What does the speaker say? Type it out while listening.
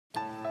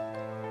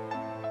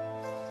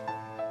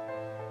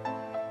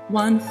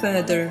one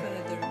feather.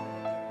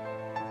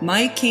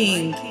 My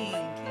king,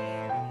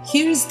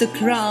 here is the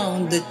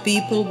crown that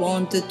people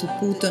wanted to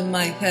put on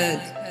my head.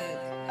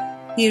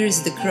 Here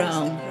is the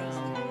crown.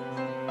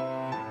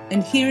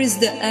 And here is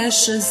the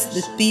ashes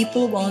that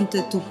people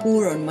wanted to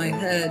pour on my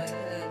head.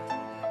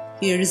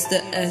 Here is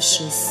the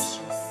ashes.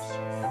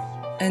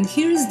 And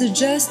here is the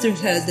jester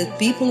head that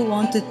people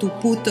wanted to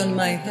put on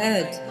my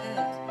head.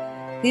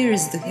 Here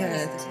is the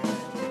head.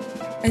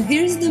 And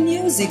here is the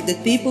music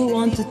that people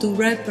wanted to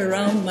wrap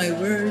around my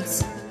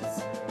words.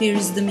 Here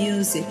is the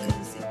music.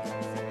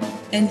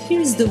 And here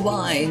is the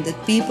wine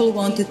that people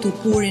wanted to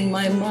pour in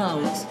my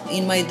mouth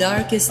in my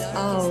darkest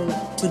hour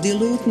to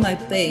dilute my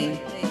pain.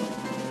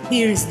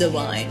 Here is the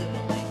wine.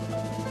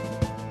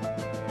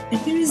 And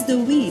here is the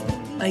whip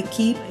I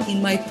keep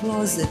in my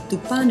closet to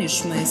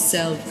punish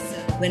myself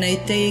when I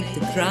take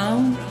the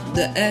crown,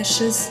 the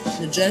ashes,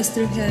 the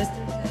jester head,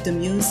 the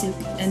music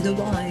and the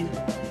wine.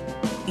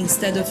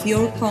 Instead of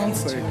your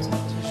comfort,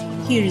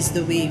 here is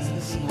the whip.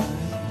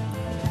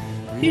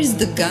 Here is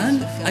the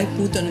gun I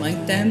put on my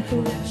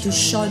temple to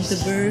shot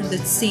the bird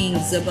that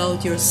sings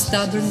about your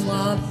stubborn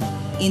love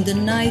in the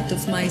night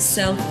of my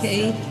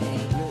self-hate.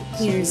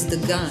 Here is the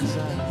gun.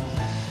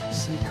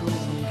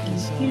 And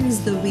here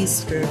is the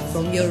whisper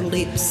from your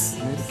lips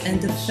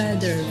and the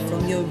feather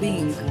from your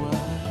wing.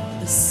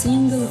 A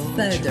single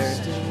feather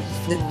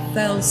that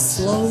fell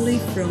slowly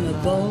from a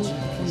bow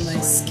on my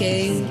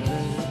scale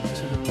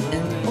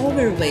and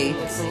overweight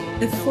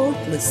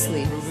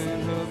effortlessly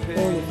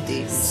all of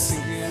this.